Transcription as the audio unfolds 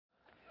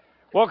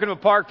Welcome to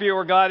Parkview.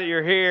 We're glad that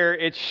you're here.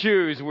 It's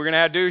shoes. We're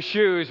going to do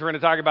shoes. We're going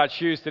to talk about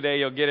shoes today.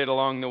 You'll get it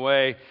along the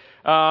way.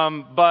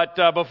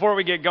 But before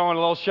we get going, a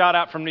little shout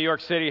out from New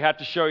York City. I have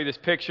to show you this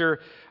picture.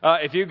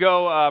 If you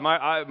go,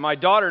 my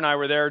daughter and I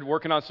were there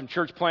working on some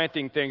church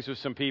planting things with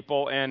some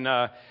people, and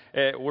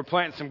we're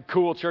planting some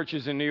cool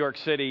churches in New York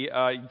City.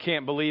 You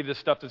can't believe the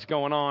stuff that's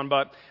going on.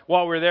 But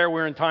while we're there,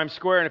 we're in Times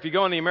Square, and if you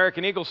go in the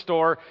American Eagle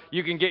store,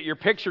 you can get your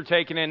picture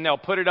taken, and they'll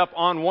put it up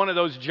on one of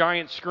those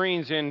giant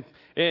screens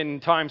in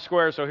Times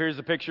Square. So here's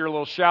the picture. A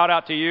little shout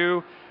out to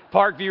you.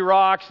 Parkview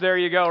rocks. There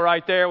you go,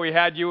 right there. We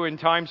had you in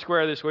Times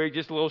Square this week.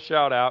 Just a little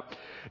shout out.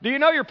 Do you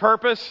know your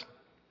purpose?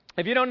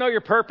 If you don't know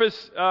your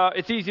purpose,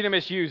 it's easy to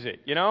misuse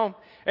it, you know?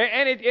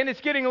 And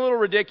it's getting a little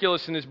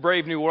ridiculous in this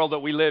brave new world that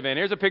we live in.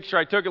 Here's a picture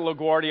I took at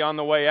LaGuardia on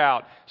the way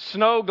out.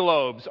 Snow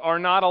globes are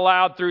not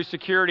allowed through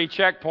security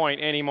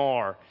checkpoint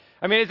anymore.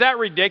 I mean, is that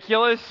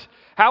ridiculous?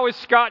 How is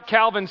Scott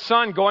Calvin's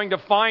son going to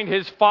find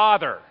his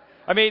father?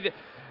 I mean,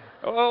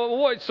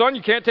 oh, son,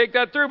 you can't take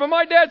that through. But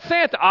my dad's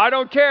Santa. I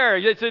don't care.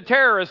 It's a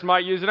terrorist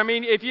might use it. I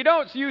mean, if you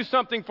don't use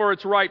something for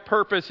its right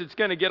purpose, it's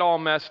going to get all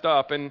messed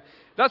up. And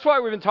that's why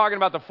we've been talking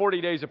about the 40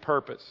 days of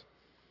purpose.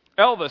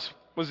 Elvis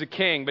was a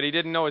king, but he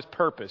didn't know his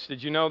purpose.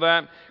 Did you know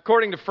that?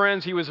 According to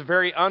friends, he was a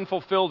very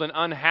unfulfilled and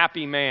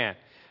unhappy man.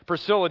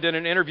 Priscilla did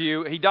an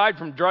interview. He died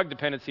from drug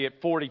dependency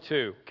at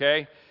 42,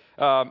 okay?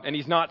 And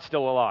he's not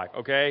still alive,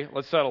 okay?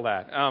 Let's settle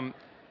that.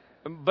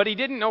 But he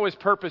didn't know his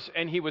purpose,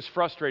 and he was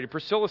frustrated.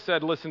 Priscilla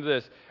said, listen to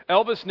this,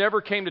 Elvis never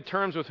came to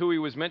terms with who he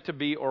was meant to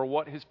be or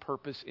what his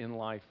purpose in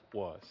life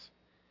was.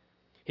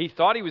 He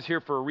thought he was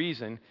here for a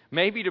reason,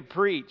 maybe to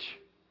preach.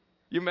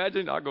 You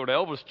imagine, I'll go to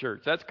Elvis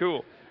church. That's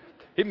cool.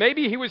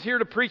 Maybe he was here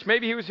to preach,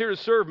 maybe he was here to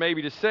serve,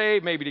 maybe to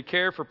save, maybe to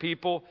care for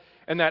people.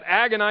 And that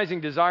agonizing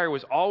desire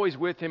was always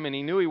with him, and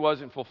he knew he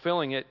wasn't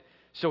fulfilling it,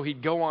 so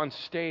he'd go on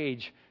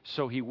stage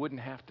so he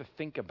wouldn't have to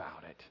think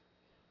about it.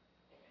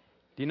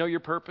 Do you know your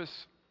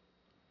purpose?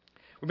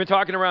 We've been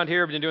talking around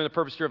here, we've been doing The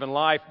Purpose-Driven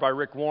Life by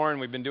Rick Warren.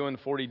 We've been doing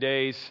the 40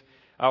 days.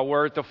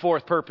 We're at the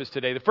fourth purpose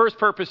today. The first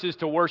purpose is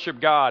to worship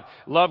God.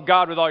 Love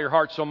God with all your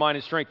heart, soul, mind,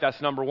 and strength. That's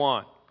number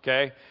one.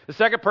 Okay? The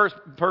second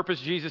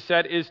purpose, Jesus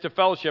said, is to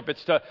fellowship.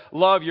 It's to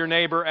love your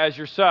neighbor as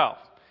yourself.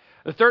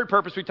 The third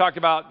purpose we talked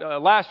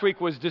about last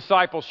week was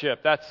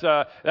discipleship.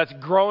 That's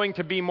growing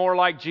to be more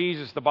like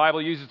Jesus. The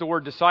Bible uses the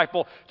word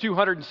disciple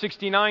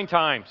 269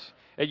 times.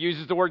 It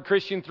uses the word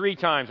Christian 3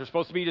 times. We're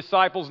supposed to be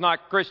disciples,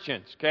 not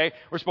Christians. Okay?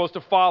 We're supposed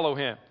to follow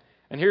Him.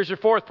 And here's your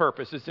fourth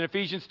purpose. It's in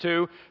Ephesians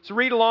 2. So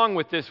read along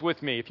with this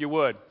with me, if you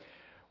would.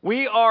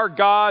 We are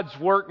God's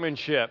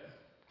workmanship,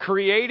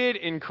 created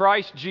in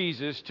Christ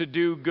Jesus to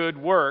do good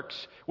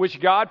works,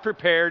 which God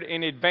prepared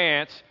in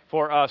advance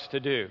for us to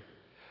do.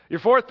 Your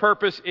fourth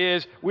purpose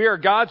is we are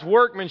God's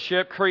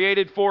workmanship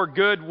created for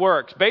good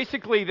works.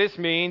 Basically, this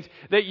means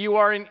that you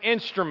are an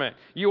instrument.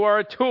 You are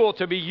a tool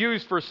to be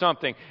used for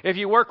something. If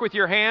you work with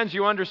your hands,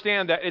 you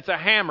understand that it's a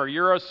hammer.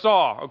 You're a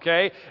saw,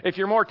 okay? If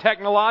you're more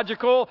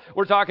technological,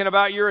 we're talking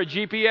about you're a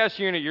GPS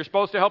unit. You're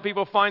supposed to help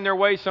people find their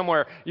way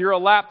somewhere. You're a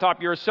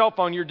laptop. You're a cell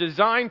phone. You're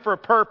designed for a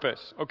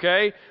purpose,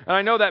 okay? And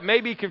I know that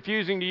may be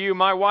confusing to you.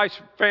 My wife's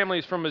family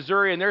is from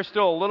Missouri, and they're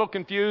still a little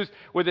confused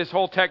with this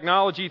whole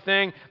technology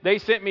thing. They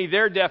sent me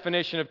their definition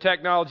of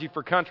technology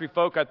for country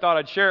folk. I thought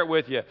I'd share it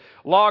with you.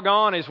 Log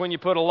on is when you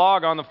put a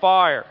log on the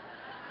fire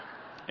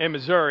in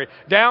Missouri.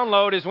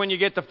 Download is when you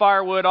get the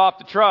firewood off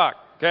the truck.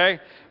 Okay?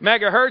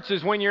 Megahertz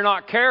is when you're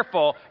not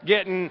careful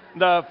getting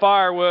the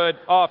firewood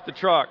off the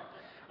truck.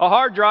 A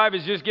hard drive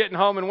is just getting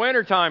home in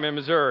wintertime in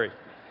Missouri.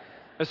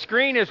 A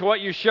screen is what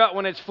you shut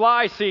when it's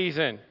fly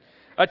season.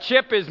 A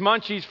chip is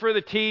munchies for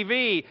the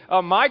TV.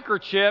 A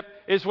microchip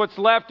is what's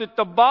left at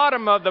the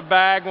bottom of the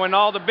bag when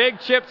all the big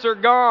chips are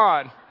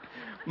gone.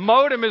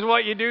 Modem is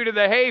what you do to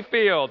the hay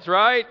fields,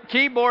 right?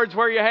 Keyboard's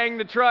where you hang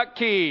the truck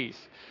keys.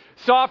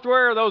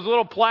 Software are those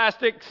little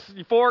plastic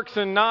forks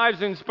and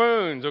knives and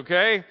spoons,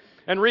 okay?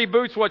 And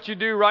reboot's what you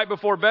do right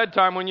before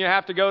bedtime when you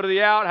have to go to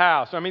the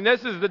outhouse. I mean,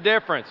 this is the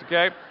difference,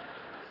 okay?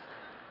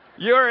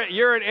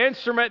 You're an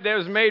instrument that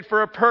was made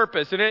for a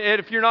purpose, and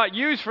if you're not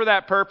used for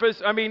that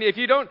purpose, I mean, if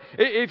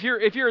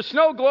you're a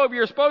snow globe,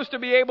 you're supposed to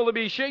be able to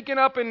be shaken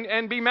up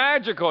and be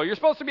magical. You're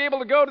supposed to be able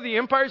to go to the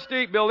Empire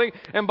State Building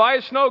and buy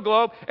a snow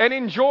globe and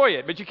enjoy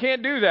it, but you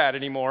can't do that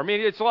anymore. I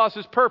mean, it's lost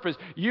its purpose.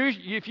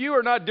 If you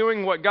are not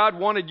doing what God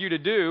wanted you to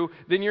do,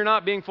 then you're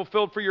not being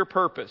fulfilled for your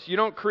purpose. You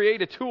don't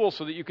create a tool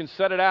so that you can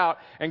set it out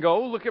and go,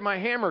 oh, look at my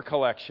hammer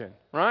collection.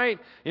 Right?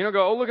 You don't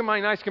go, oh, look at my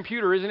nice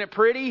computer. Isn't it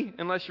pretty?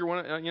 Unless you're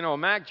a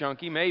Mac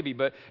junkie, maybe.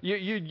 But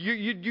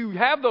you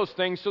have those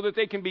things so that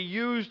they can be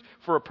used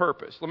for a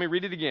purpose. Let me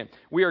read it again.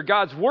 We are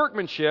God's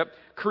workmanship,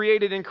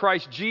 created in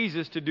Christ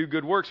Jesus to do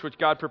good works, which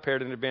God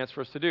prepared in advance for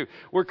us to do.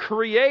 We're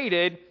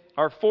created.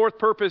 Our fourth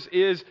purpose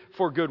is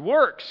for good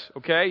works.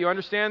 Okay? You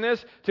understand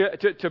this?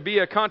 To be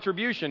a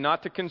contribution,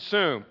 not to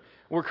consume.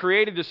 We're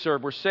created to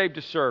serve. We're saved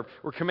to serve.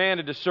 We're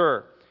commanded to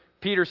serve.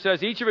 Peter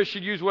says each of us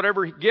should use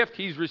whatever gift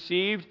he's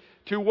received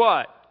to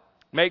what?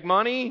 Make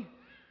money,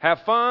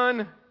 have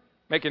fun,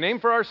 make a name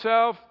for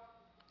ourselves.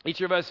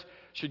 Each of us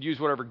should use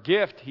whatever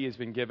gift he has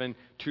been given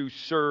to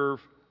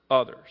serve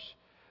others.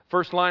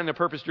 First line in the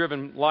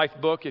Purpose-Driven Life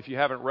book, if you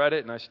haven't read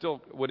it, and I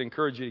still would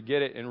encourage you to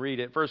get it and read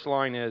it. First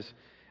line is,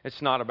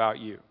 it's not about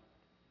you.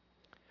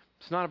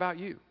 It's not about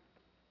you.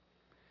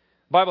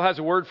 The Bible has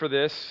a word for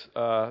this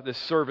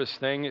service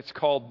thing. It's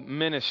called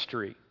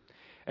ministry.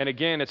 And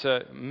again, it's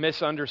a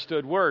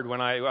misunderstood word.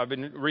 When I've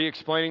been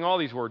re-explaining all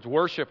these words.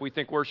 Worship, we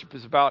think worship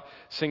is about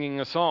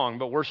singing a song,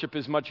 but worship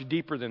is much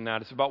deeper than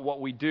that. It's about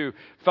what we do.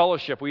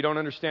 Fellowship, we don't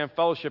understand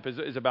fellowship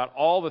is about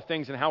all the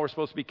things and how we're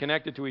supposed to be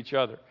connected to each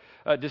other.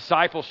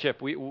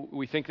 Discipleship,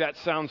 we think that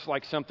sounds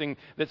like something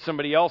that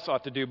somebody else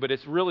ought to do, but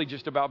it's really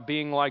just about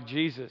being like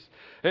Jesus.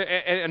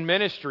 And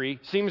ministry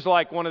seems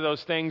like one of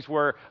those things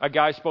where a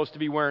guy's supposed to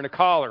be wearing a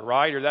collar,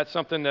 right? Or that's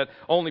something that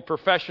only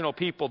professional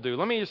people do.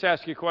 Let me just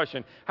ask you a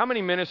question. How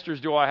many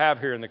ministers do I have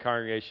here in the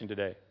congregation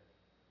today?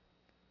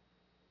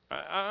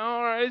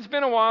 It's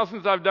been a while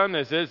since I've done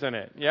this, isn't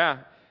it? Yeah.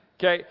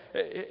 Okay.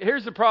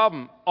 Here's the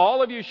problem.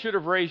 All of you should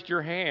have raised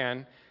your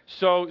hand.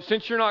 So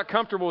since you're not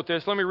comfortable with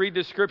this, let me read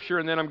this scripture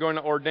and then I'm going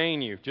to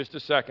ordain you. Just a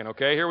second.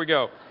 Okay. Here we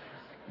go.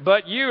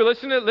 But you,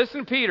 listen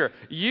to Peter.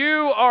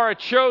 You are a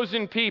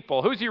chosen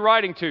people. Who's he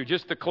writing to?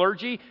 Just the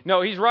clergy?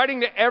 No, he's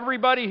writing to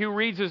everybody who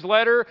reads his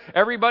letter,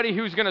 everybody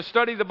who's going to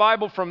study the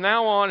Bible from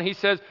now on. He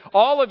says,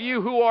 all of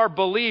you who are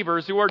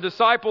believers, who are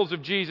disciples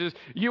of Jesus,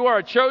 you are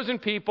a chosen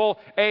people,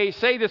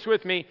 say this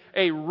with me,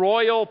 a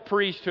royal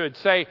priesthood.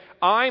 Say,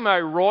 I'm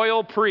a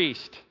royal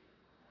priest.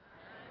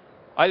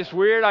 It's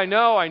weird, I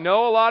know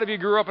a lot of you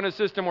grew up in a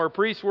system where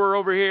priests were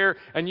over here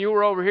and you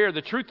were over here.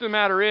 The truth of the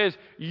matter is,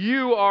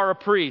 you are a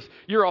priest.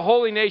 You're a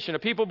holy nation, a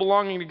people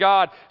belonging to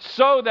God,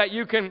 so that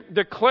you can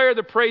declare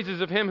the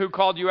praises of Him who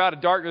called you out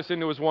of darkness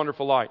into His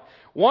wonderful light.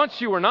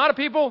 Once you were not a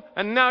people,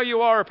 and now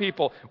you are a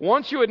people.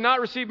 Once you had not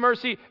received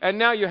mercy, and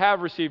now you have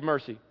received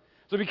mercy.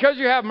 So because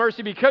you have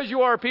mercy, because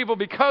you are a people,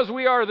 because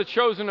we are the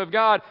chosen of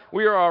God,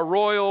 we are a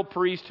royal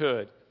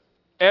priesthood.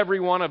 Every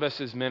one of us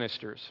is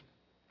ministers.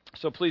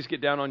 So please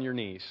get down on your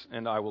knees,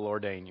 and I will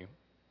ordain you.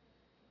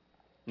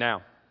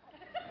 Now.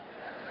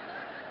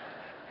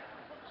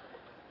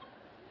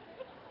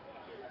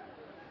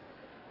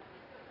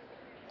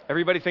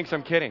 Everybody thinks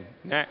I'm kidding.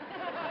 Nah.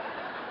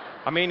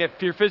 I mean, if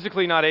you're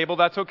physically not able,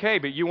 that's okay.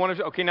 But you want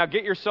to, okay, now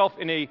get yourself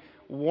in a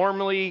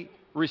warmly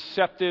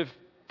receptive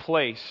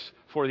place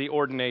for the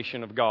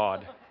ordination of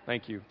God.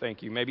 Thank you.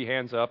 Maybe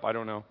hands up, I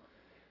don't know.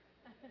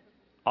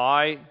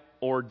 I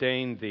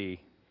ordain thee.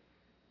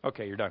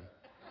 Okay, you're done.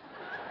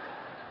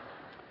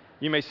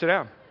 You may sit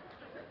down.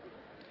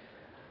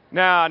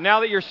 Now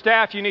that you're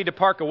staffed, you need to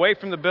park away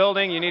from the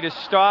building. You need to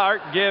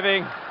start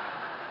giving.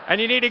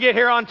 And you need to get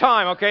here on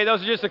time, okay?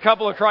 Those are just a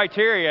couple of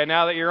criteria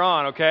now that you're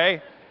on,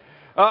 okay?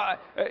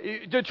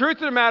 The truth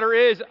of the matter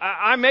is,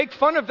 I make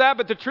fun of that,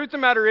 but the truth of the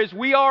matter is,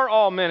 we are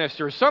all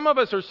ministers. Some of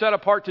us are set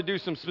apart to do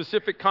some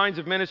specific kinds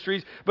of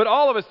ministries, but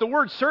all of us, the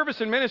word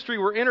service and ministry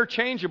were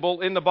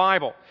interchangeable in the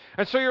Bible.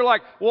 And so you're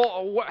like,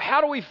 well,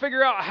 how do we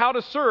figure out how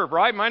to serve,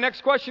 right? My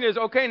next question is,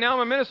 okay, now I'm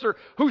a minister.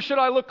 Who should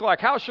I look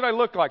like? How should I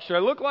look like? Should I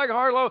look like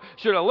Harlow?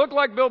 Should I look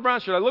like Bill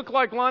Brown? Should I look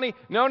like Lonnie?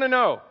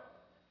 No.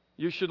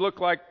 You should look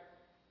like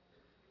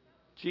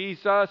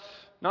Jesus,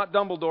 not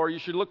Dumbledore. You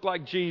should look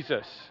like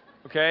Jesus.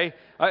 Okay?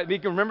 You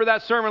can remember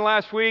that sermon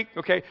last week?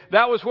 Okay?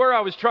 That was where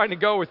I was trying to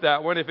go with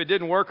that one, if it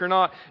didn't work or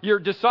not. Your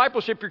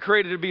discipleship, you're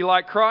created to be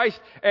like Christ,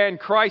 and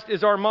Christ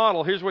is our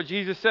model. Here's what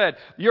Jesus said.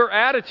 Your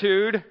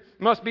attitude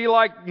must be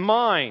like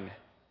mine.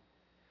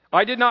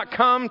 I did not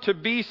come to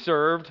be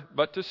served,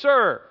 but to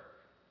serve.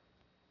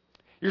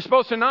 You're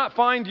supposed to not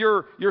find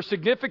your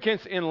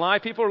significance in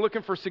life. People are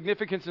looking for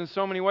significance in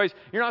so many ways.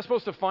 You're not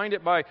supposed to find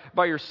it by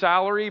your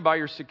salary, by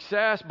your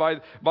success,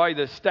 by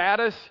the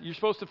status. You're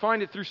supposed to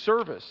find it through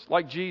service,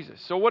 like Jesus.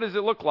 So what does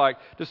it look like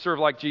to serve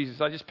like Jesus?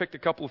 I just picked a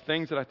couple of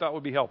things that I thought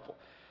would be helpful.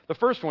 The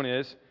first one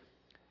is,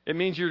 it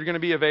means you're going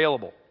to be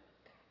available.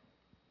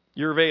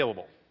 You're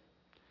available.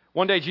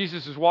 One day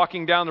Jesus is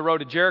walking down the road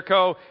to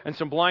Jericho, and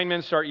some blind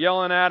men start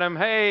yelling at him,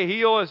 "Hey,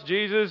 heal us,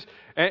 Jesus."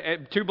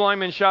 And two blind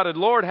men shouted,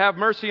 "Lord, have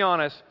mercy on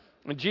us."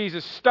 And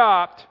Jesus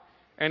stopped,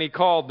 and He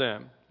called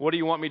them. "What do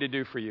you want me to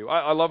do for you?"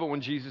 I love it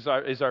when Jesus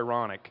is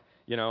ironic.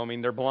 You know, I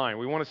mean, they're blind.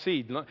 We want to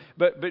see.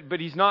 But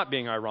He's not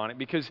being ironic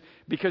because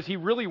He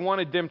really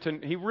wanted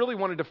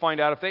to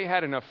find out if they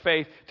had enough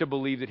faith to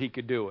believe that He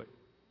could do it.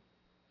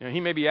 You know,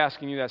 He may be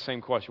asking you that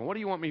same question. What do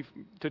you want me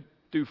to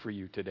do for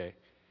you today?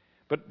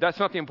 But that's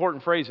not the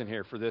important phrase in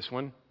here for this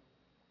one.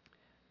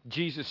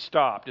 Jesus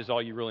stopped is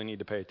all you really need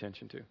to pay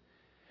attention to.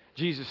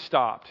 Jesus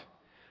stopped.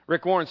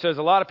 Rick Warren says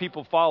a lot of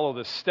people follow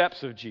the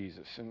steps of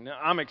Jesus. And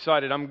I'm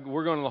excited.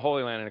 We're going to the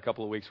Holy Land in a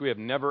couple of weeks. We have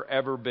never,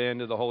 ever been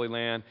to the Holy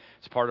Land.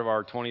 It's part of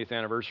our 20th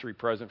anniversary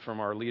present from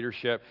our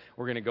leadership.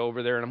 We're going to go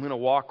over there, and I'm going to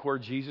walk where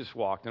Jesus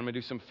walked. And I'm going to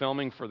do some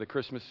filming for the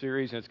Christmas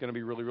series, and it's going to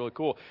be really, really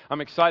cool.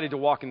 I'm excited to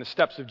walk in the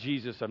steps of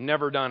Jesus. I've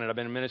never done it. I've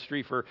been in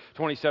ministry for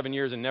 27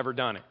 years and never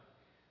done it.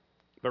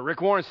 But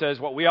Rick Warren says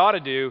what we ought to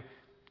do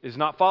is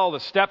not follow the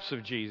steps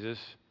of Jesus.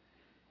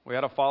 We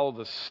ought to follow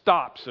the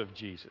stops of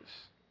Jesus.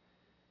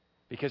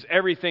 Because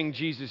everything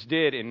Jesus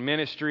did in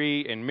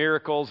ministry and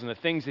miracles and the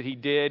things that he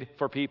did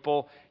for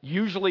people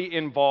usually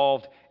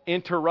involved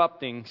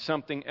interrupting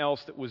something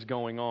else that was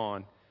going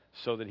on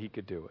so that he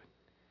could do it.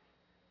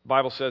 The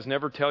Bible says,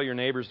 never tell your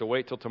neighbors to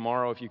wait till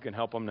tomorrow if you can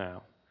help them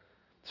now.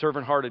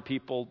 Servant-hearted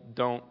people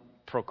don't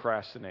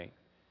procrastinate.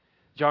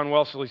 John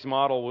Wesley's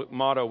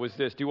motto was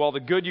this: do all the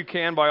good you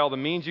can by all the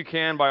means you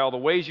can, by all the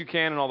ways you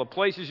can, in all the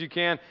places you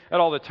can, at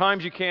all the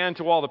times you can,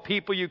 to all the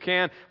people you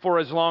can, for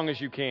as long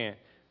as you can.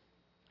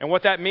 And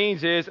what that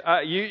means is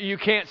you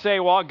can't say,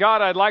 well,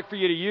 God, I'd like for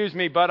you to use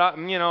me, but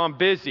I'm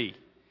busy.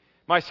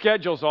 My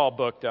schedule's all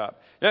booked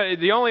up.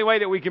 The only way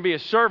that we can be a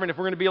servant, if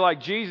we're going to be like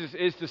Jesus,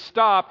 is to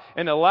stop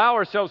and allow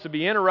ourselves to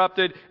be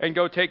interrupted and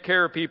go take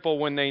care of people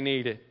when they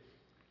need it.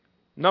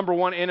 Number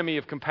one enemy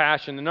of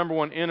compassion, the number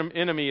one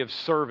enemy of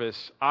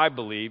service, I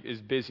believe,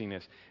 is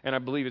busyness. And I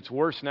believe it's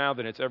worse now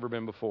than it's ever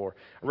been before.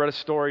 I read a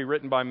story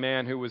written by a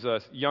man who was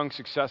a young,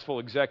 successful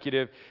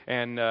executive,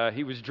 and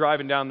he was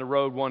driving down the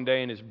road one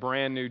day in his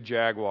brand new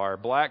Jaguar,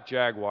 black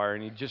Jaguar,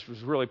 and he just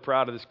was really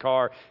proud of this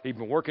car. He'd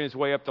been working his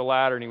way up the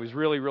ladder, and he was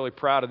really, really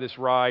proud of this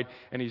ride.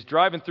 And he's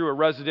driving through a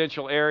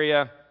residential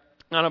area,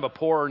 kind of a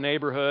poorer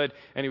neighborhood,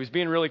 and he was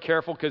being really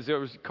careful because there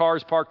was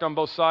cars parked on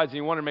both sides, and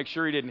he wanted to make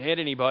sure he didn't hit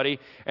anybody.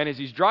 And as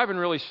he's driving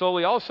really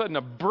slowly, all of a sudden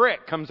a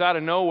brick comes out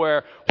of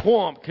nowhere,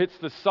 whoomp, hits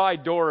the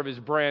side door of his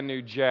brand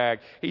new Jag.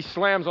 He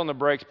slams on the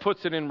brakes,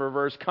 puts it in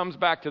reverse, comes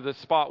back to the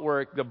spot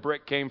where the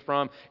brick came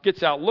from,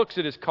 gets out, looks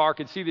at his car,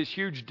 can see this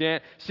huge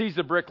dent, sees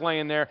the brick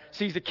laying there,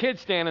 sees the kid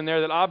standing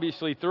there that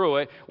obviously threw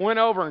it, went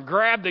over and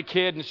grabbed the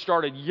kid and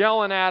started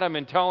yelling at him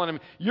and telling him,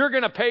 "You're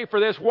going to pay for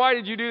this. Why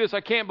did you do this?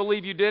 I can't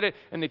believe you did it."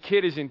 And the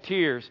kid is in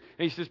tears.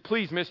 And he says,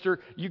 "Please, mister,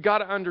 you got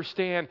to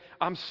understand,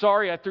 I'm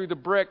sorry I threw the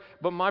brick,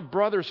 but my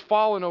brother's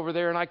fallen over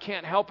there and I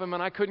can't help him,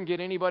 and I couldn't get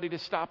anybody to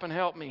stop and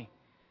help me."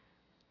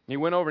 He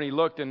went over and he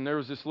looked, and there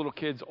was this little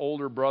kid's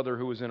older brother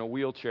who was in a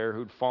wheelchair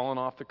who'd fallen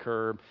off the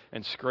curb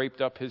and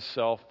scraped up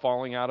himself,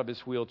 falling out of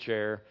his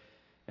wheelchair.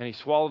 And he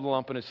swallowed a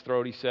lump in his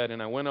throat, he said,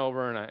 and I went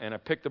over and I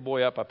picked the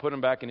boy up. I put him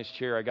back in his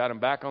chair. I got him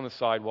back on the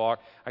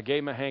sidewalk. I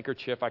gave him a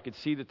handkerchief. I could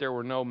see that there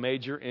were no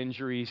major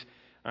injuries,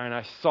 and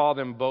I saw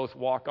them both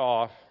walk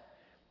off.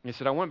 He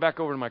said, I went back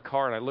over to my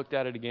car and I looked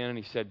at it again, and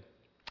he said,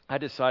 I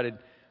decided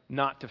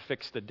not to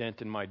fix the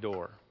dent in my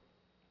door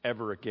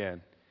ever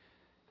again.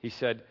 He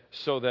said,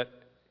 so that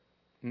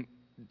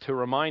to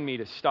remind me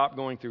to stop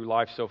going through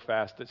life so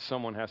fast that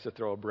someone has to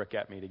throw a brick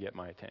at me to get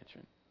my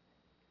attention.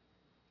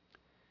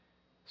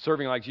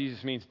 Serving like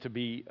Jesus means to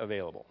be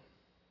available.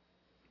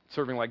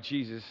 Serving like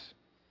Jesus,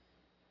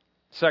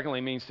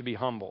 secondly, means to be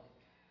humble.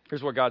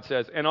 Here's what God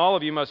says, "And all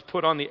of you must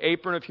put on the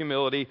apron of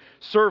humility,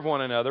 serve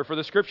one another. For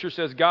the Scripture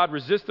says, God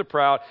resists the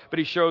proud, but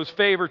He shows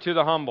favor to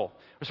the humble."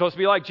 We're supposed to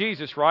be like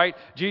Jesus, right?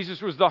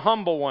 Jesus was the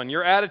humble one.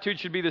 Your attitude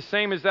should be the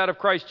same as that of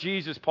Christ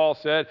Jesus, Paul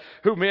said,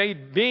 who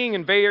being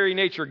in very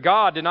nature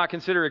God, did not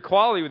consider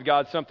equality with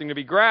God something to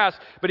be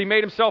grasped, but He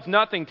made Himself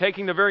nothing,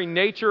 taking the very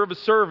nature of a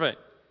servant.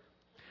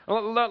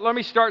 Let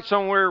me start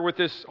somewhere with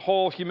this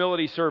whole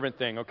humility servant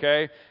thing,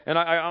 okay? And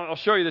I'll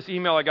show you this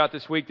email I got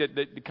this week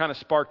that kind of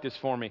sparked this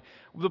for me.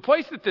 The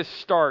place that this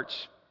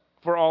starts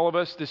for all of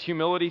us, this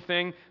humility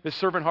thing, this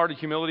servant-hearted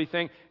humility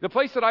thing, the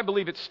place that I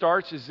believe it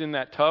starts is in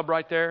that tub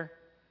right there.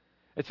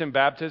 It's in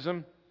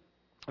baptism.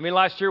 I mean,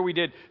 last year we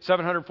did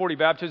 740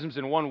 baptisms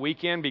in one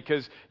weekend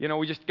because,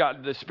 we just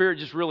got, the Spirit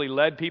just really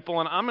led people.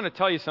 And I'm going to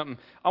tell you something.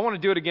 I want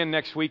to do it again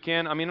next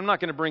weekend. I mean, I'm not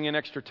going to bring in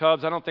extra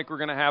tubs. I don't think we're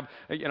going to have,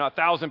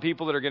 1,000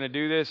 people that are going to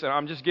do this. And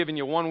I'm just giving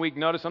you 1 week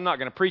notice. I'm not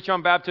going to preach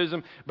on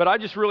baptism. But I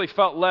just really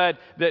felt led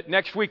that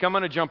next week I'm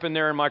going to jump in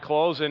there in my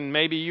clothes. And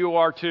maybe you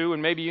are too.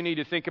 And maybe you need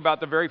to think about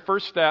the very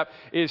first step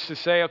is to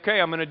say, okay,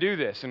 I'm going to do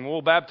this. And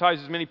we'll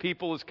baptize as many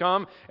people as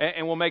come.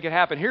 And we'll make it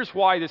happen. Here's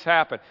why this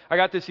happened. I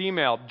got this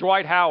email.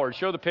 Dwight Howard.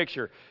 Show the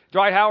picture.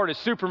 Dwight Howard is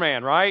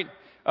Superman, right?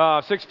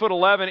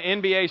 6'11",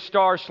 NBA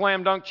star,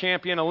 slam dunk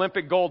champion,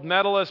 Olympic gold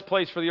medalist,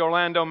 plays for the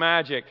Orlando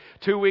Magic.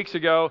 2 weeks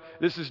ago,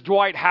 this is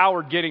Dwight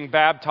Howard getting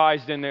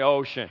baptized in the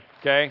ocean,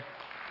 okay?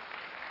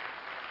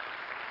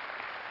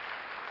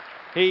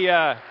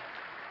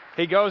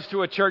 He goes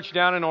to a church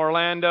down in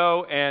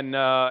Orlando,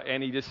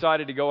 and he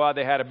decided to go out.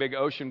 They had a big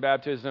ocean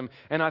baptism,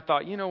 and I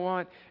thought, you know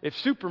what? If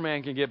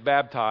Superman can get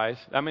baptized,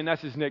 I mean,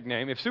 that's his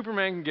nickname. If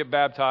Superman can get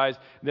baptized,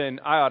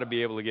 then I ought to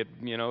be able to get,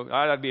 I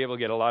ought to be able to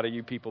get a lot of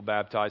you people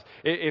baptized.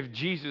 If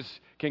Jesus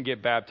can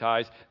get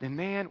baptized, then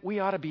man, we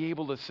ought to be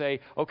able to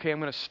say, okay, I'm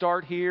going to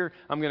start here.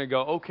 I'm going to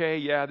go, okay,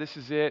 yeah, this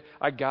is it.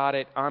 I got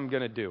it. I'm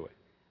going to do it.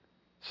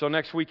 So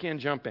next weekend,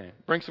 jump in.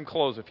 Bring some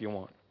clothes if you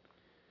want.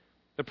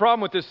 The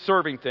problem with this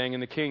serving thing in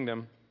the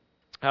kingdom,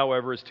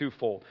 however, is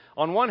twofold.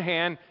 On one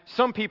hand,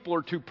 some people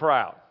are too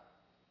proud.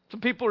 Some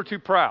people are too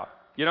proud.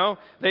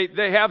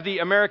 They have the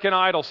American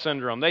Idol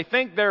syndrome. They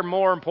think they're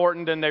more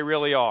important than they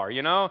really are.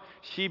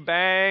 She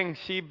bang,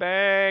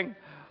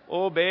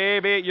 oh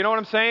baby. You know what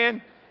I'm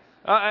saying?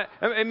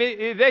 I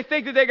mean, they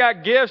think that they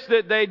got gifts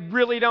that they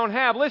really don't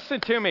have. Listen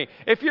to me.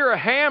 If you're a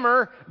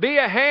hammer, be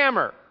a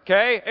hammer.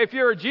 Okay? If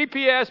you're a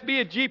GPS, be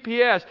a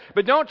GPS,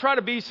 but don't try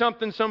to be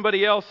something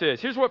somebody else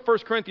is. Here's what 1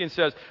 Corinthians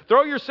says.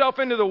 Throw yourself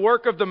into the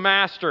work of the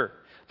master.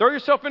 Throw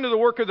yourself into the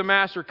work of the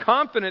master,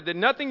 confident that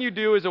nothing you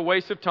do is a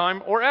waste of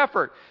time or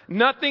effort.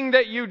 Nothing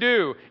that you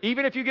do.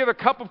 Even if you give a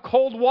cup of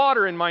cold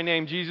water in my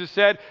name, Jesus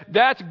said,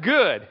 that's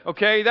good.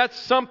 Okay? That's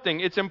something.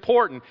 It's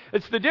important.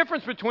 It's the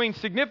difference between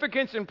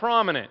significance and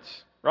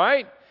prominence,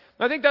 right?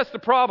 I think that's the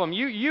problem.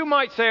 You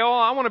might say, oh,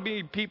 I want to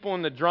be people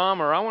in the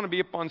drama, or I want to be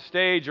up on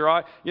stage, or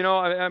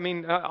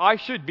I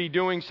should be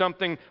doing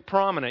something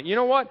prominent. You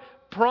know what?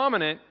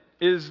 Prominent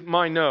is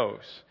my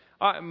nose.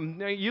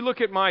 You look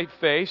at my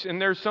face,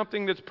 and there's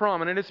something that's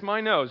prominent. It's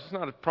my nose. It's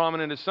not as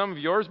prominent as some of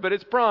yours, but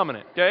it's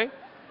prominent, okay?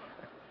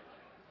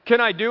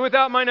 Can I do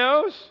without my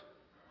nose?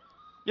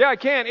 Yeah, I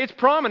can. It's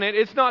prominent.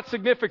 It's not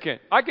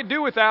significant. I could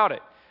do without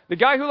it. The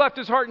guy who left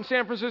his heart in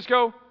San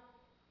Francisco,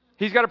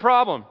 he's got a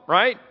problem,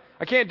 right?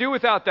 I can't do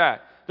without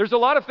that. There's a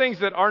lot of things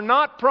that are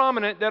not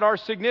prominent that are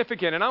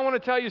significant. And I want to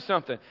tell you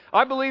something.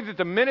 I believe that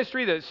the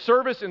ministry, the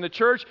service in the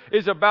church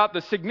is about the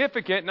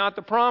significant, not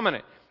the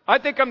prominent. I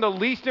think I'm the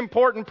least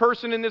important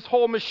person in this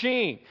whole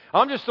machine.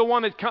 I'm just the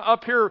one that's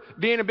up here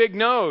being a big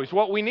nose.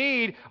 What we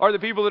need are the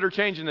people that are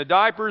changing the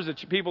diapers, the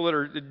people that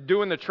are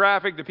doing the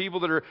traffic, the people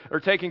that are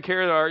taking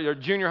care of our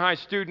junior high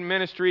student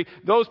ministry,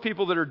 those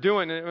people that are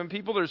doing it, and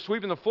people that are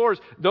sweeping the floors.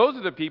 Those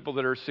are the people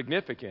that are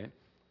significant.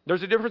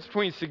 There's a difference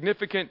between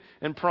significant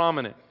and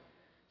prominent.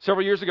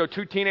 Several years ago,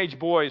 2 teenage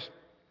boys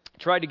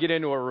tried to get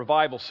into a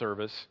revival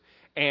service,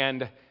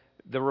 and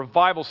the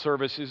revival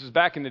service, this is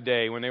back in the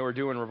day when they were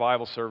doing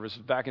revival service,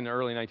 back in the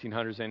early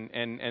 1900s,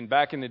 and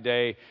back in the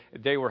day,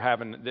 they were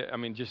having,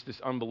 just this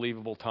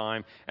unbelievable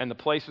time, and the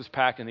place was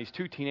packed, and these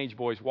 2 teenage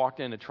boys walked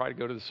in to try to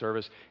go to the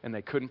service, and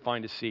they couldn't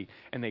find a seat,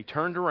 and they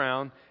turned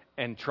around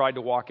and tried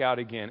to walk out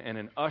again, and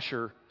an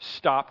usher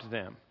stopped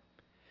them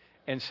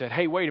and said,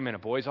 hey, wait a minute,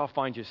 boys, I'll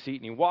find you a seat.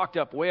 And he walked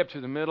up way up to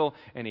the middle,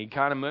 and he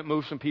kind of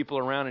moved some people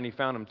around, and he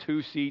found them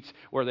 2 seats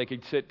where they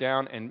could sit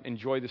down and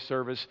enjoy the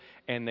service.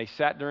 And they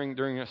sat during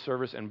the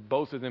service, and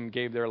both of them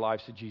gave their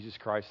lives to Jesus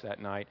Christ that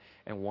night,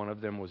 and one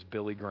of them was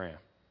Billy Graham.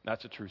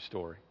 That's a true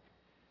story.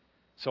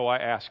 So I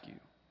ask you,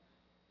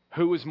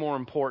 who was more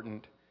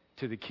important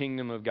to the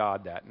kingdom of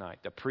God that night,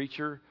 the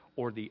preacher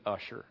or the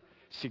usher?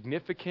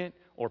 Significant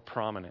or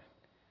prominent?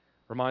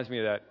 Reminds me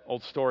of that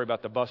old story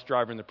about the bus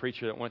driver and the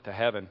preacher that went to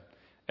heaven.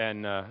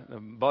 And the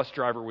bus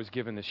driver was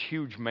given this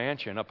huge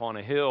mansion up on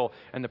a hill,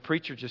 and the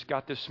preacher just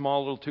got this small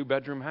little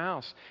 2-bedroom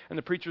house. And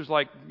the preacher's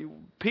like,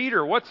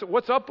 Peter,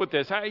 what's up with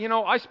this?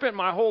 I spent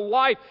my whole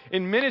life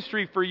in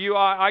ministry for you.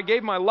 I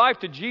gave my life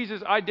to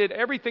Jesus. I did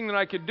everything that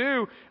I could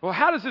do. Well,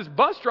 how does this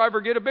bus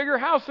driver get a bigger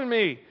house than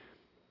me?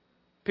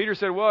 Peter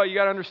said, well, you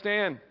got to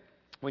understand,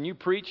 when you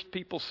preached,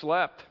 people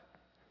slept.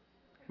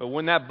 But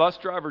when that bus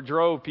driver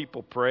drove,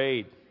 people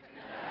prayed.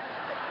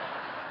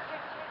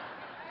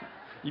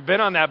 You've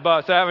been on that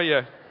bus, haven't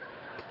you?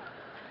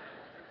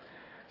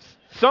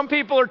 Some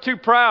people are too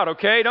proud,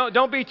 okay?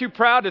 Don't be too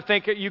proud to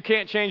think that you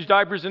can't change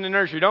diapers in the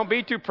nursery. Don't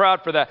be too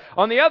proud for that.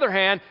 On the other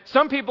hand,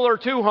 some people are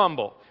too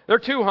humble. They're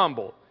too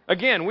humble.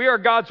 Again, we are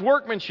God's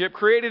workmanship,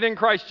 created in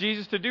Christ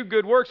Jesus to do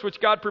good works, which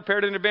God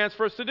prepared in advance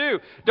for us to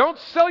do. Don't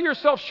sell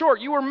yourself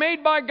short. You were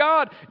made by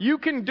God. You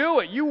can do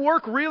it. You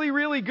work really,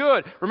 really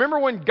good. Remember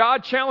when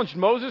God challenged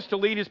Moses to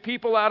lead his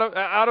people out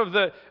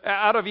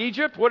of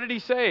Egypt? What did he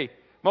say?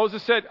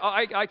 Moses said,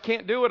 I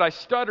can't do it. I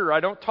stutter.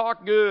 I don't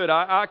talk good.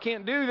 I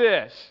can't do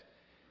this.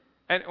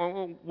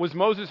 And was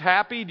Moses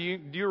happy?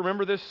 Do you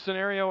remember this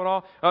scenario at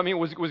all?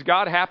 Was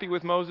God happy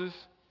with Moses?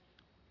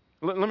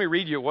 Let me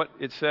read you what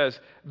it says.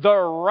 The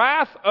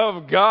wrath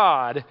of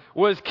God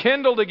was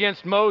kindled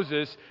against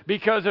Moses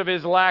because of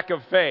his lack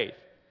of faith.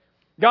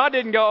 God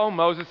didn't go, oh,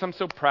 Moses, I'm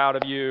so proud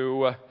of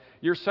you.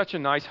 You're such a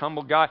nice,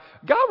 humble guy.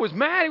 God was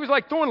mad. He was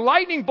like throwing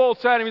lightning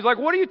bolts at him. He's like,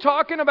 what are you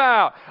talking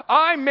about?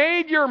 I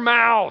made your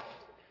mouth.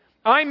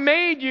 I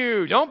made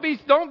you. Don't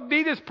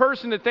be this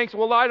person that thinks,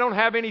 well, I don't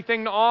have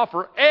anything to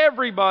offer.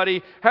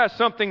 Everybody has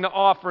something to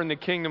offer in the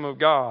kingdom of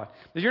God.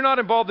 If you're not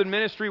involved in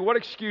ministry, what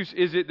excuse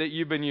is it that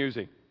you've been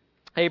using?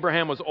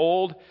 Abraham was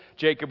old,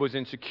 Jacob was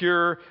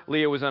insecure,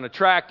 Leah was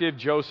unattractive,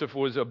 Joseph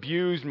was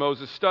abused,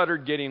 Moses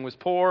stuttered, Gideon was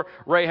poor,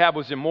 Rahab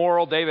was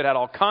immoral, David had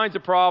all kinds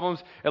of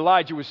problems,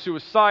 Elijah was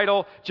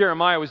suicidal,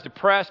 Jeremiah was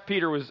depressed,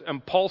 Peter was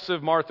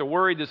impulsive, Martha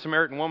worried, the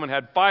Samaritan woman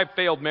had 5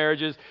 failed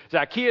marriages,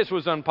 Zacchaeus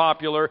was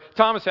unpopular,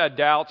 Thomas had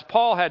doubts,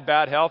 Paul had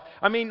bad health.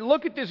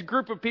 Look at this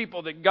group of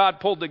people that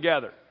God pulled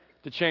together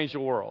to change the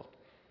world.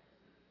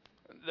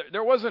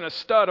 There wasn't a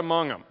stud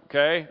among them,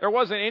 okay? There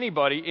wasn't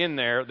anybody in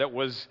there that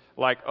was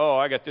like, oh,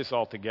 I got this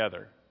all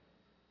together.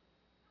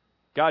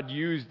 God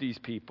used these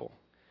people.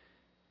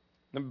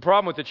 The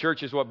problem with the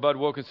church is what Bud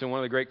Wilkinson,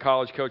 one of the great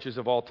college coaches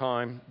of all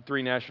time,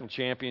 3 national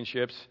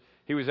championships,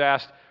 he was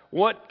asked,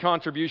 what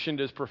contribution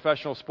does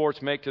professional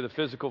sports make to the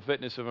physical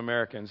fitness of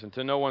Americans? And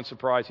to no one's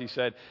surprise, he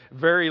said,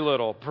 very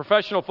little.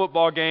 Professional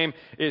football game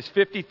is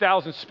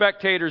 50,000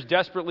 spectators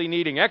desperately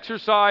needing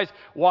exercise,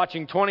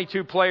 watching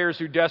 22 players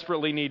who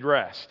desperately need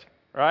rest,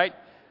 right?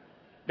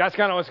 That's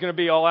kind of what's going to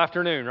be all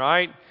afternoon,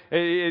 right?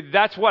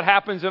 That's what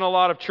happens in a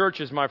lot of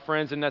churches, my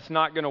friends, and that's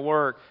not going to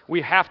work.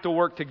 We have to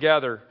work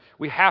together.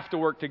 We have to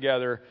work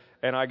together.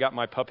 And I got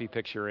my puppy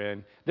picture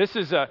in. This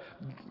is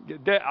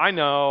I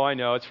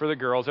know, it's for the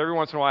girls. Every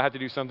once in a while I have to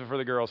do something for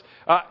the girls.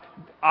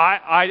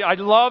 I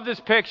love this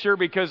picture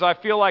because I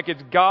feel like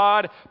it's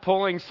God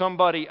pulling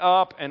somebody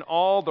up and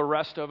all the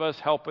rest of us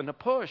helping to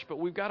push. But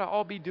we've got to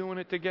all be doing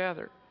it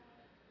together.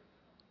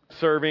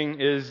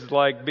 Serving is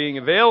like being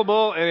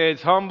available, and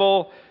it's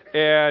humble,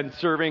 and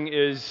serving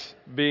is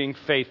being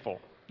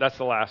faithful. That's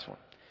the last one.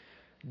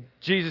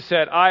 Jesus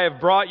said, I have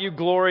brought you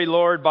glory,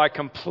 Lord, by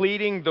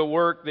completing the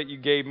work that you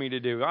gave me to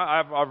do.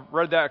 I've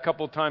read that a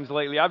couple of times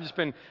lately. I've just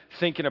been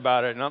thinking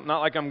about it. Not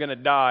like I'm going to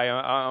die.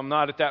 I'm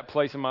not at that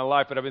place in my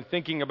life, but I've been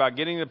thinking about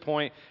getting to the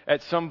point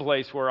at some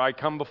place where I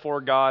come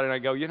before God and I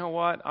go, you know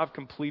what? I've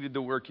completed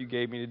the work you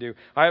gave me to do.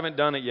 I haven't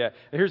done it yet.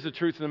 And here's the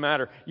truth of the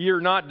matter.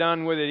 You're not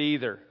done with it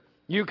either.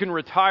 You can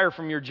retire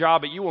from your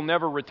job, but you will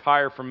never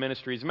retire from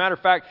ministry. As a matter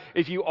of fact,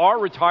 if you are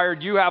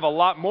retired, you have a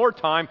lot more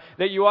time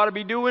that you ought to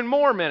be doing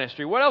more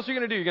ministry. What else are you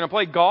going to do? You're going to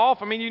play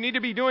golf? I mean, you need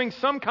to be doing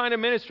some kind of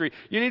ministry.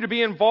 You need to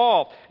be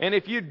involved. And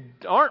if you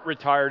aren't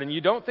retired and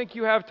you don't think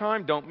you have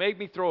time, don't make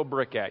me throw a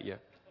brick at you.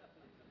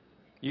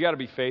 You got to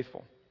be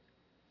faithful.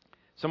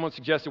 Someone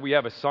suggested we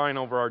have a sign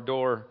over our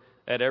door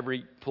at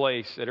every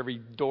place, at every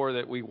door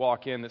that we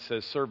walk in that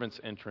says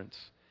servant's entrance.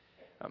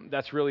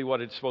 That's really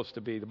what it's supposed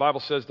to be. The Bible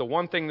says the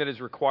one thing that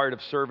is required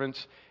of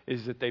servants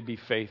is that they be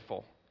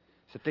faithful.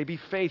 It's that they be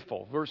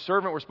faithful. We're a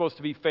servant, we're supposed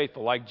to be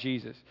faithful like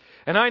Jesus.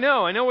 And I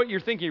know what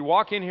you're thinking. You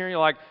walk in here and you're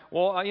like,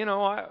 well,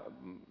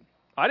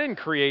 I didn't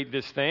create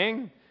this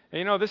thing.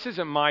 And, this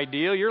isn't my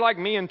deal. You're like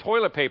me and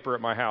toilet paper at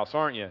my house,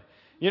 aren't you?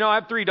 I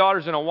have 3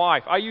 daughters and a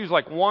wife. I use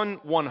like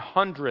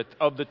 1/100th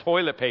of the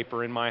toilet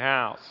paper in my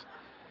house.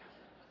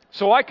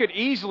 So I could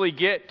easily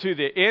get to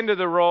the end of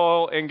the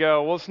roll and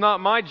go, well, it's not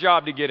my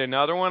job to get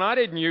another one. I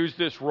didn't use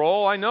this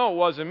roll. I know it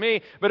wasn't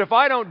me. But if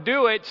I don't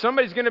do it,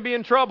 somebody's going to be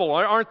in trouble,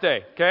 aren't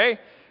they? Okay?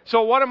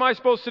 So what am I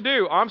supposed to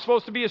do? I'm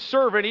supposed to be a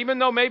servant. Even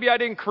though maybe I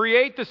didn't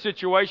create the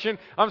situation,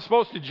 I'm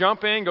supposed to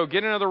jump in, go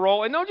get another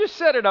roll. And don't just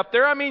set it up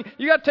there. I mean,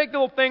 you got to take the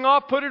little thing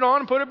off, put it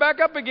on, and put it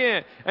back up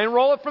again. And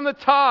roll it from the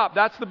top.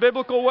 That's the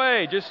biblical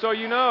way, just so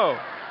you know.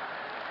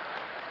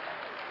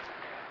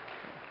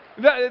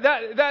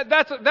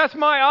 That's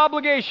my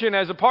obligation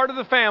as a part of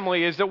the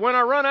family, is that when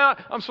I run out,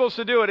 I'm supposed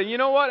to do it. And you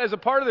know what? As a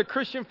part of the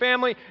Christian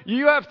family,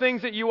 you have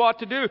things that you ought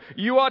to do.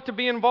 You ought to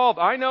be involved.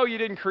 I know you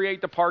didn't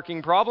create the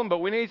parking problem, but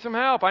we need some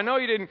help. I know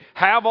you didn't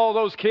have all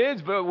those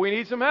kids, but we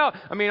need some help.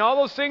 I mean, all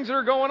those things that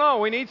are going on,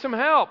 we need some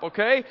help,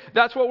 okay?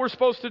 That's what we're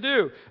supposed to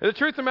do. The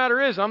truth of the matter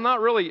is,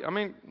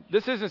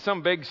 this isn't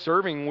some big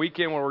serving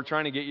weekend where we're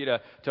trying to get you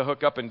to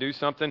hook up and do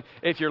something.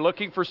 If you're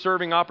looking for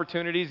serving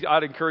opportunities,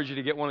 I'd encourage you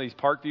to get one of these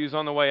Park Views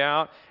on the way out.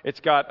 It's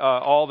got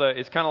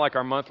it's kind of like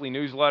our monthly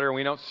newsletter.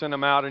 We don't send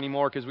them out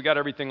anymore because we got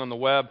everything on the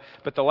web.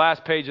 But the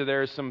last page of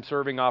there is some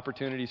serving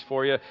opportunities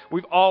for you.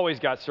 We've always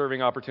got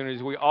serving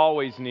opportunities. We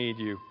always need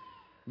you.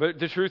 But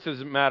the truth of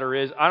the matter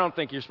is, I don't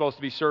think you're supposed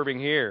to be serving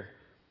here.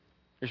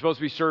 You're supposed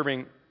to be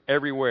serving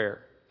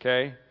everywhere,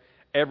 okay?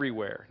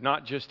 Everywhere,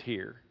 not just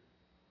here.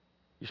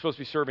 You're supposed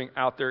to be serving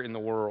out there in the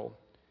world.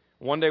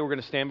 One day we're going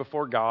to stand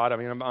before God. I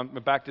mean, I'm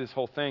back to this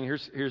whole thing.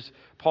 Here's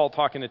Paul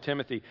talking to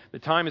Timothy. The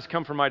time has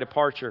come for my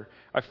departure.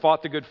 I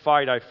fought the good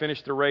fight. I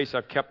finished the race.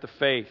 I've kept the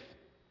faith.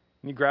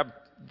 Can you grab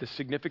the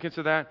significance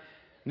of that?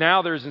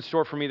 Now there is in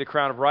store for me the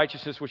crown of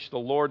righteousness, which the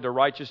Lord, the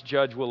righteous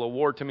judge, will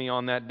award to me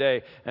on that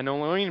day. And not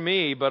only to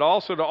me, but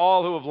also to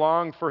all who have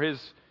longed for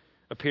his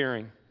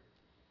appearing.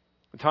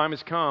 The time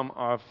has come.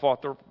 I've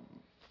fought the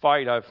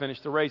fight. I've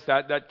finished the race.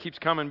 That keeps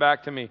coming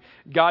back to me.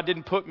 God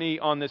didn't put me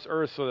on this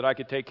earth so that I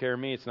could take care of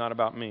me. It's not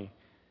about me.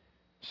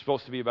 It's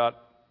supposed to be about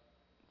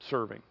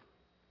serving.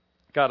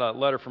 Got a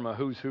letter from a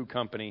Who's Who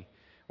company,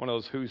 one of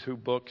those Who's Who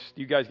books.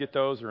 Do you guys get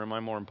those, or am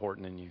I more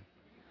important than you?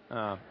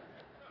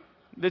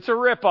 It's a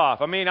ripoff.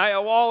 I mean,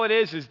 all it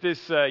is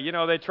this,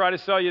 they try to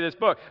sell you this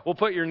book. We'll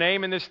put your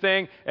name in this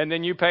thing, and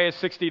then you pay us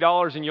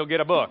 $60 and you'll get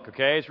a book,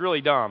 okay? It's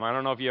really dumb. I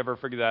don't know if you ever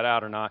figured that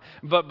out or not.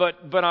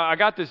 But I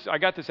got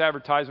this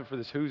advertisement for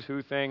this Who's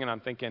Who thing, and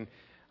I'm thinking,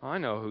 I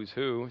know who's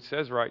who. It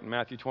says right in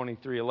Matthew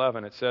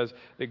 23:11, it says,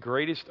 the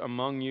greatest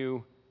among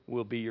you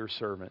will be your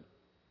servant.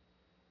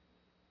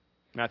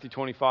 Matthew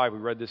 25, we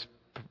read this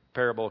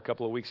parable a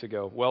couple of weeks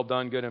ago. Well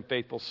done, good and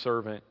faithful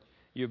servant.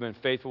 You've been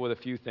faithful with a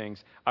few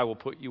things. I will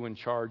put you in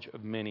charge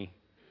of many.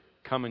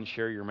 Come and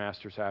share your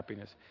master's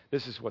happiness.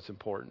 This is what's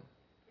important.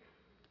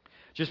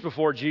 Just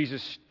before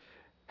Jesus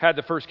had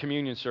the first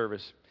communion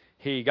service,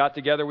 he got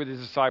together with his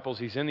disciples.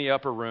 He's in the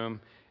upper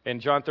room. In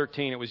John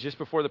 13, it was just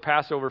before the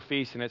Passover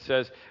feast, and it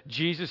says,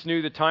 Jesus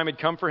knew the time had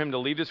come for him to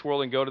leave this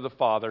world and go to the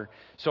Father.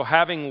 So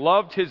having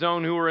loved his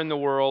own who were in the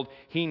world,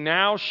 he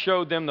now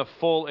showed them the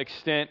full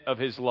extent of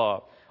his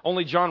love.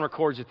 Only John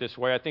records it this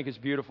way. I think it's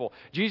beautiful.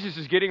 Jesus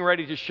is getting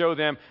ready to show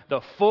them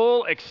the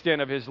full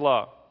extent of his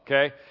love.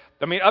 Okay?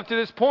 I mean, up to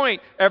this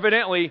point,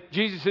 evidently,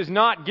 Jesus has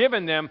not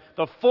given them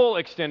the full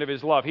extent of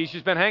his love. He's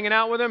just been hanging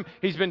out with them.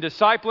 He's been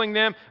discipling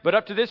them. But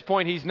up to this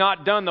point, he's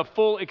not done the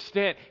full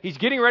extent. He's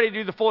getting ready to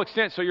do the full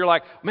extent. So you're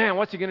like, man,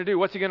 what's he going to do?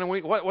 What's he going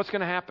to? What's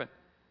going to happen?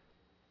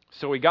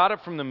 So he got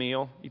up from the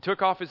meal. He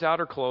took off his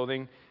outer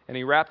clothing, and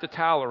he wrapped a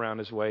towel around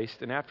his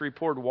waist. And after he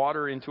poured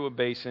water into a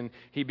basin,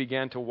 he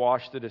began to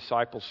wash the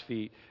disciples'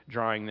 feet,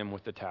 drying them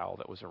with the towel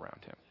that was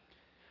around him.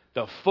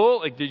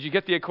 Did you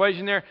get the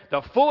equation there?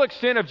 The full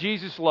extent of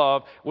Jesus'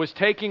 love was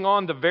taking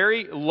on the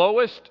very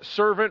lowest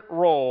servant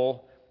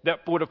role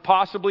that would have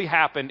possibly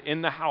happened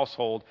in the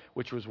household,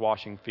 which was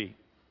washing feet.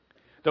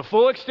 The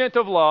full extent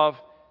of love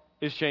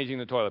is changing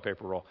the toilet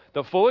paper roll.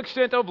 The full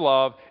extent of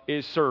love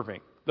is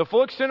serving. The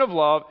full extent of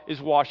love is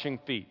washing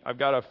feet. I've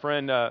got a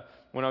friend,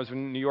 when I was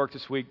in New York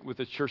this week with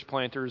the church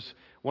planters,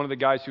 one of the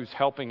guys who's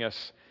helping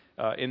us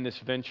in this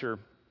venture,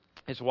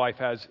 his wife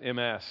has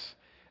MS,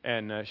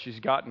 and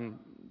she's gotten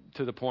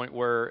to the point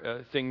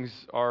where things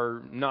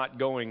are not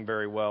going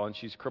very well, and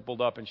she's crippled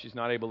up and she's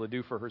not able to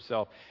do for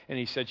herself. And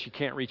he said she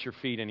can't reach her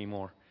feet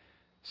anymore.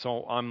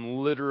 So I'm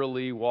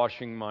literally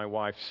washing my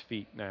wife's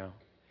feet now.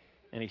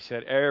 And he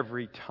said,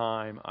 every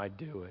time I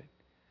do it,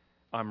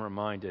 I'm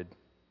reminded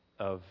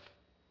of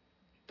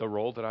the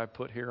role that I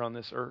put here on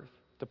this earth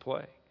to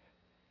play.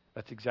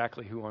 That's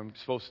exactly who I'm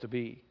supposed to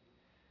be.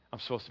 I'm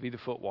supposed to be the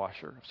foot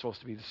washer. I'm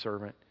supposed to be the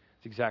servant.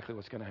 It's exactly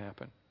what's going to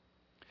happen.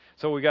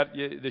 So we got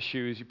the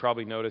shoes. You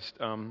probably noticed.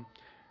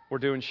 We're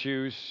doing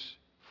shoes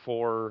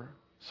for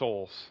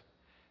souls.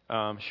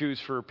 Shoes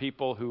for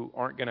people who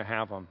aren't going to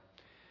have them.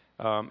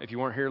 If you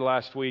weren't here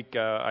last week,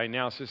 I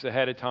announced this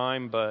ahead of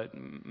time, but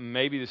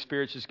maybe the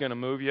Spirit's just going to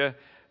move you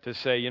to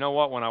say, you know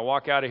what, when I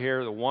walk out of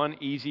here, the one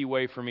easy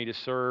way for me to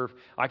serve,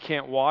 I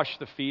can't wash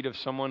the feet of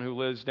someone who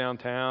lives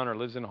downtown or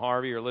lives in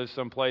Harvey or lives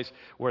someplace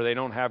where they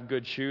don't have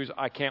good shoes.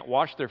 I can't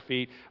wash their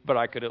feet, but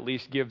I could at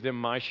least give them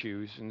my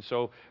shoes. And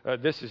so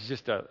this is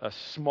just a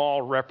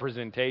small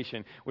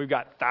representation. We've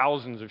got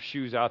thousands of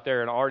shoes out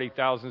there and already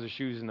thousands of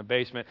shoes in the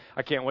basement.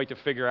 I can't wait to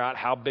figure out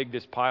how big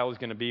this pile is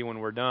going to be when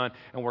we're done.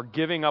 And we're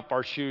giving up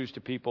our shoes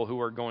to people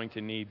who are going to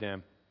need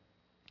them.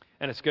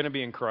 And it's going to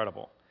be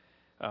incredible.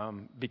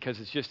 Because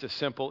it's just a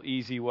simple,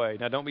 easy way.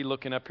 Now, don't be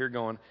looking up here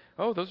going,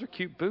 oh, those are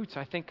cute boots.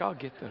 I think I'll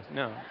get those.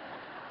 No.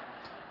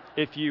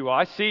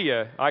 I see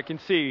you. I can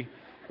see.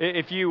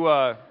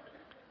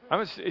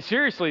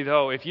 Seriously,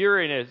 though, if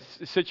you're in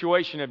a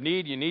situation of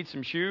need, you need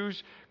some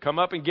shoes, come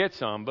up and get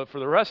some. But for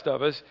the rest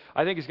of us,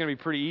 I think it's going to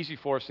be pretty easy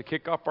for us to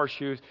kick off our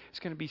shoes.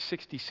 It's going to be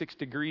 66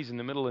 degrees in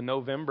the middle of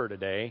November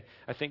today.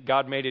 I think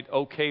God made it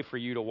okay for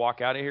you to walk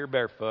out of here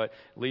barefoot,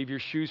 leave your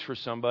shoes for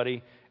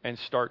somebody, and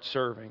start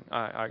serving.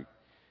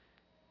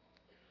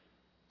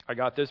 I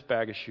got this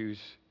bag of shoes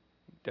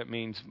that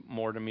means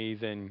more to me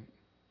than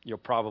you'll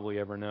probably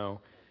ever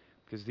know,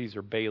 because these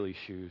are Bailey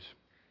shoes.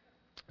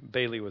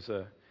 Bailey was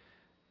a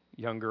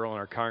young girl in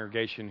our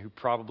congregation who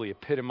probably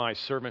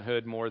epitomized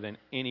servanthood more than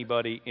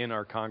anybody in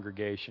our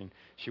congregation.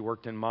 She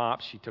worked in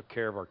MOPS. She took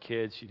care of our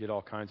kids. She did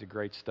all kinds of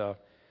great stuff.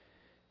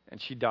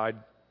 And she died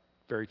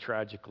very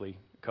tragically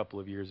a couple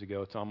of years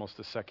ago. It's almost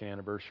the second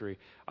anniversary.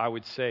 I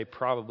would say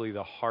probably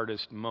the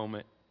hardest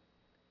moment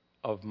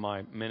of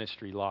my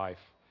ministry life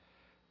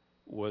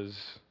was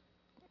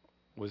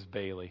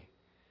Bailey,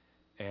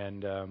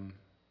 and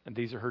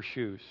these are her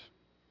shoes.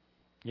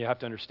 You have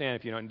to understand,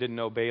 if you didn't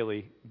know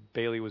Bailey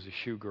was a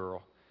shoe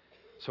girl.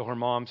 So her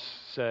mom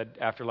said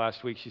after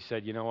last week, she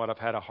said, you know what, I've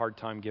had a hard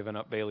time giving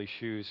up Bailey's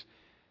shoes,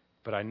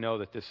 but I know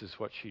that this is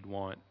what she'd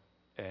want.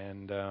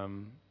 And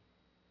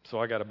so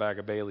I got a bag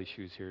of Bailey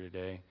shoes here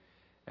today,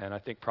 and I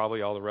think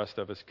probably all the rest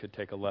of us could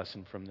take a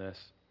lesson from this.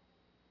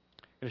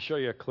 I'm going to show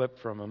you a clip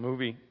from a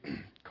movie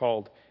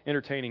called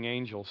Entertaining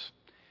Angels.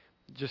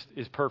 Just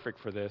is perfect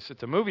for this.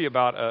 It's a movie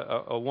about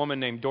a woman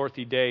named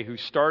Dorothy Day who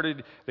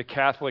started the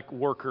Catholic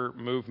worker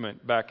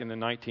movement back in the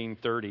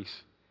 1930s.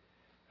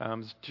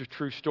 It's a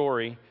true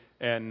story.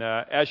 And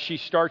as she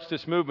starts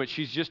this movement,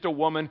 she's just a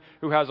woman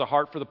who has a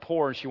heart for the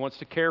poor, and she wants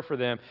to care for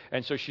them.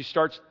 And so she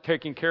starts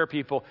taking care of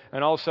people,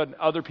 and all of a sudden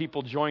other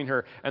people join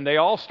her. And they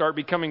all start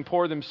becoming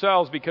poor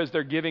themselves because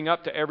they're giving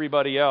up to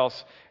everybody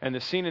else. And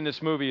the scene in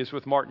this movie is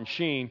with Martin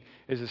Sheen,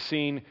 is a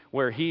scene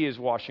where he is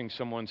washing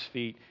someone's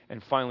feet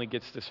and finally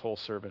gets this whole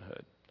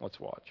servanthood. Let's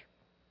watch.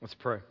 Let's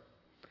pray.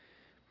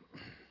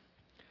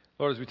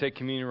 Lord, as we take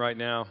communion right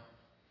now,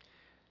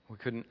 we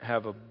couldn't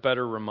have a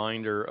better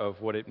reminder of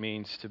what it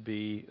means to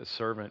be a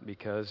servant,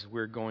 because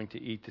we're going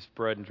to eat this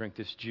bread and drink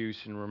this juice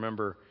and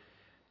remember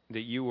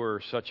that you were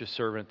such a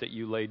servant that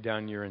you laid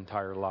down your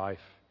entire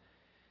life.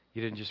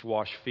 You didn't just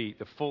wash feet.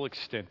 The full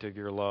extent of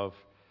your love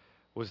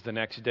was the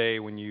next day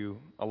when you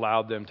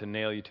allowed them to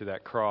nail you to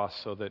that cross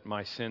so that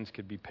my sins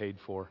could be paid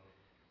for.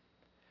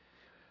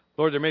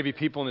 Lord, there may be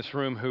people in this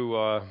room who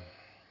are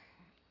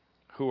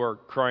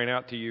crying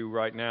out to you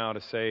right now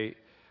to say,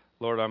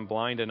 Lord, I'm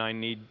blind and I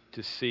need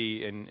to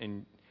see,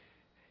 and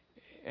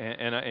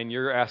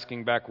you're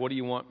asking back, what do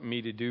you want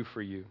me to do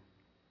for you?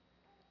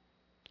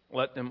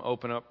 Let them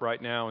open up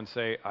right now and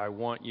say, I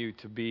want you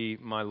to be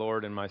my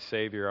Lord and my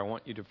Savior. I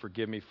want you to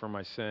forgive me for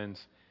my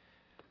sins.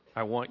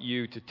 I want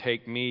you to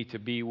take me to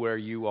be where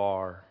you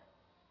are.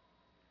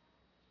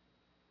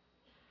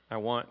 I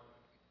want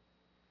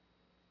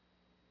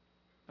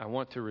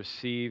to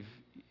receive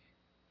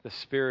the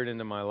Spirit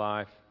into my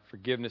life,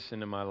 forgiveness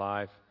into my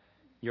life,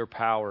 your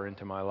power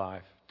into my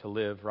life to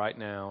live right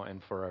now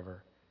and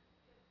forever.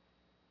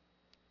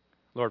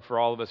 Lord, for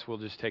all of us, we'll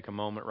just take a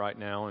moment right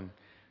now and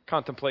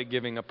contemplate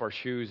giving up our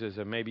shoes as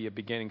maybe a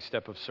beginning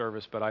step of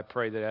service. But I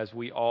pray that as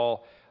we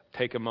all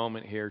take a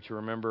moment here to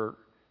remember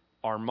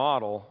our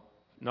model,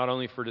 not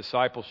only for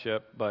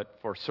discipleship, but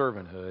for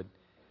servanthood,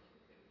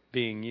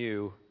 being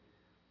you,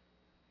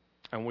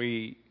 and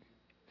we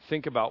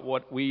think about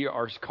what we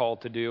are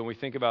called to do, and we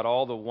think about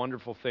all the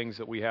wonderful things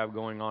that we have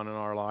going on in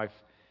our life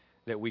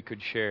that we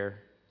could share.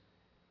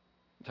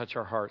 Touch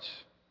our hearts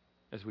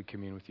as we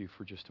commune with you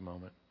for just a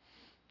moment.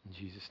 In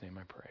Jesus' name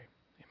I pray.